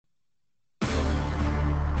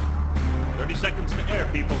seconds to air,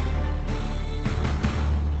 people.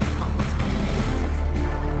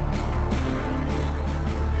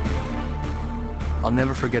 I'll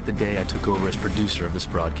never forget the day I took over as producer of this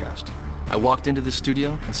broadcast. I walked into the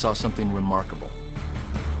studio and saw something remarkable.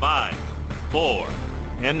 5, 4,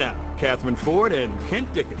 and now, Catherine Ford and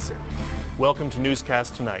Kent Dickinson. Welcome to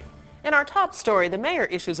Newscast Tonight. In our top story, the mayor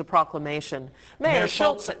issues a proclamation. Mayor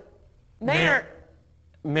Schultz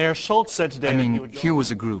said today here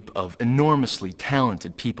was a group of enormously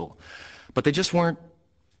talented people, but they just weren't...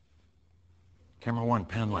 Camera 1,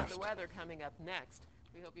 pan left. The weather coming up next.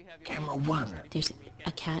 We hope you have your Camera 1. There's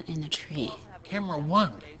a cat in a tree. Camera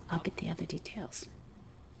 1. I'll get the other details.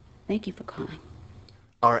 Thank you for calling.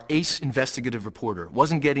 Our ace investigative reporter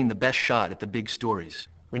wasn't getting the best shot at the big stories.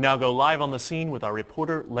 We now go live on the scene with our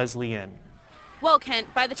reporter, Leslie N. Well,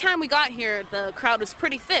 Kent, by the time we got here, the crowd was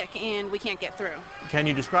pretty thick and we can't get through. Can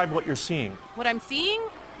you describe what you're seeing? What I'm seeing?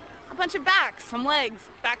 A bunch of backs, some legs,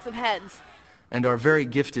 backs of heads. And our very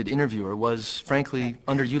gifted interviewer was, frankly,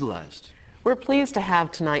 underutilized. We're pleased to have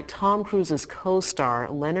tonight Tom Cruise's co-star,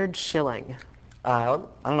 Leonard Schilling. I don't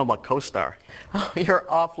know about co-star. Oh, you're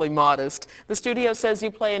awfully modest. The studio says you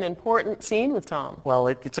play an important scene with Tom. Well,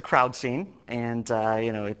 it's a crowd scene, and,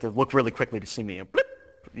 it looked really quickly to see me. Blip,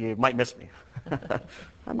 you might miss me.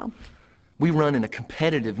 Hi, Mom. We run in a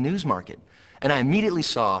competitive news market, and I immediately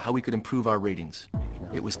saw how we could improve our ratings.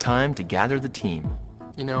 It was time to gather the team.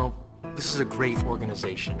 You know, this is a great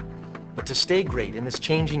organization, but to stay great in this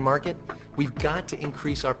changing market, we've got to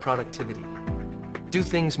increase our productivity, do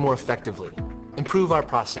things more effectively, improve our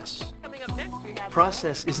process. Coming up next, we have...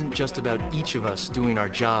 Process isn't just about each of us doing our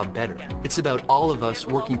job better. It's about all of us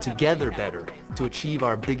working together better to achieve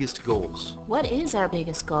our biggest goals. What is our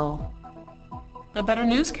biggest goal? A better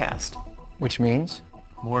newscast. Which means?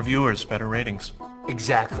 More viewers, better ratings.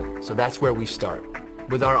 Exactly. So that's where we start.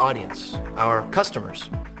 With our audience, our customers.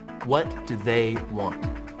 What do they want?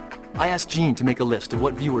 I asked Gene to make a list of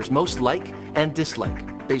what viewers most like and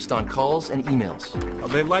dislike based on calls and emails. Well,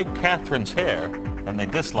 they like Catherine's hair, and they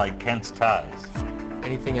dislike Kent's ties.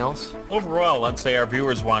 Anything else? Overall, I'd say our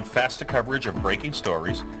viewers want faster coverage of breaking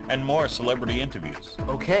stories and more celebrity interviews.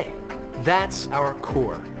 Okay, that's our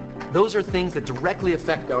core. Those are things that directly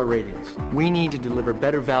affect our ratings. We need to deliver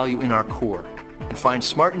better value in our core and find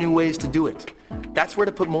smart new ways to do it. That's where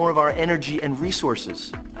to put more of our energy and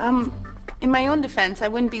resources. In my own defense, I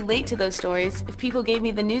wouldn't be late to those stories if people gave me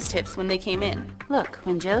the news tips when they came in. Look,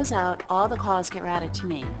 when Joe's out, all the calls get routed to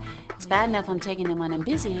me. It's bad enough I'm taking them when I'm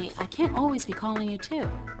busy. I can't always be calling you too.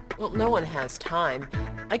 Well, no one has time.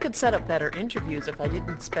 I could set up better interviews if I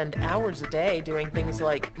didn't spend hours a day doing things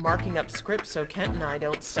like marking up scripts so Kent and I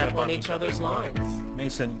don't step on each other's lines.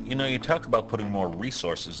 Mason, you talk about putting more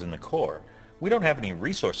resources in the core. We don't have any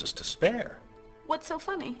resources to spare. What's so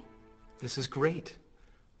funny? This is great.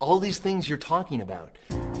 All these things you're talking about,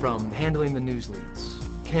 from handling the news leads,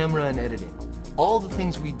 camera and editing, all the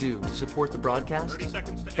things we do to support the broadcast,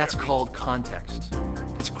 that's called context.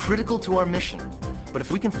 It's critical to our mission, but if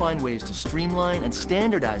we can find ways to streamline and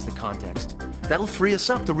standardize the context, that'll free us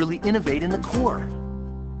up to really innovate in the core.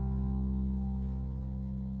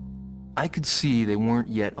 I could see they weren't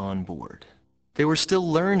yet on board. They were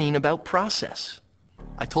still learning about process.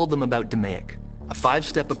 I told them about DMAIC, a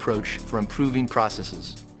 5-step approach for improving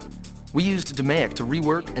processes. We used DMAIC to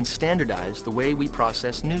rework and standardize the way we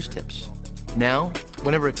process news tips. Now,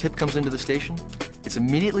 whenever a tip comes into the station, it's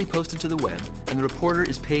immediately posted to the web and the reporter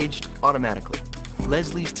is paged automatically.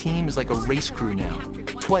 Leslie's team is like a race crew now.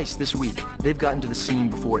 Twice this week, they've gotten to the scene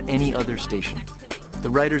before any other station. The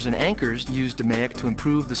writers and anchors used DMAIC to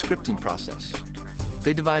improve the scripting process.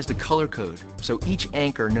 They devised a color code so each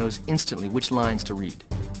anchor knows instantly which lines to read.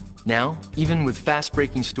 Now, even with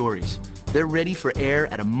fast-breaking stories, they're ready for air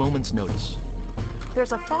at a moment's notice.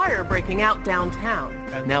 There's a fire breaking out downtown.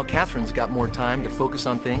 Now Catherine's got more time to focus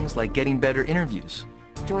on things like getting better interviews.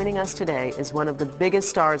 Joining us today is one of the biggest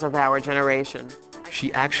stars of our generation.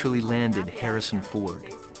 She actually landed Harrison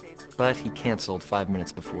Ford, but he canceled 5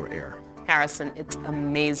 minutes before air. Harrison, it's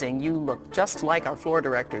amazing. You look just like our floor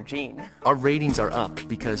director, Gene. Our ratings are up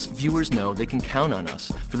because viewers know they can count on us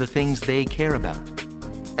for the things they care about.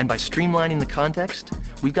 And by streamlining the context,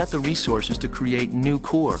 we've got the resources to create new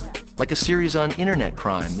core, like a series on internet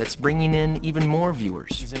crime that's bringing in even more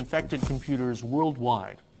viewers. These infected computers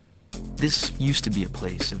worldwide. This used to be a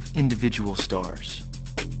place of individual stars.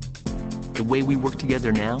 The way we work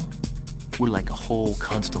together now, we're like a whole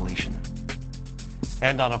constellation.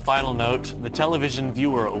 And on a final note, the Television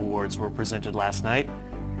Viewer Awards were presented last night.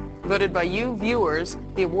 Voted by you viewers,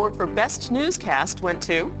 the award for Best Newscast went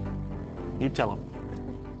to... You tell them.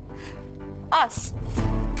 us.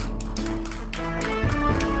 Bye.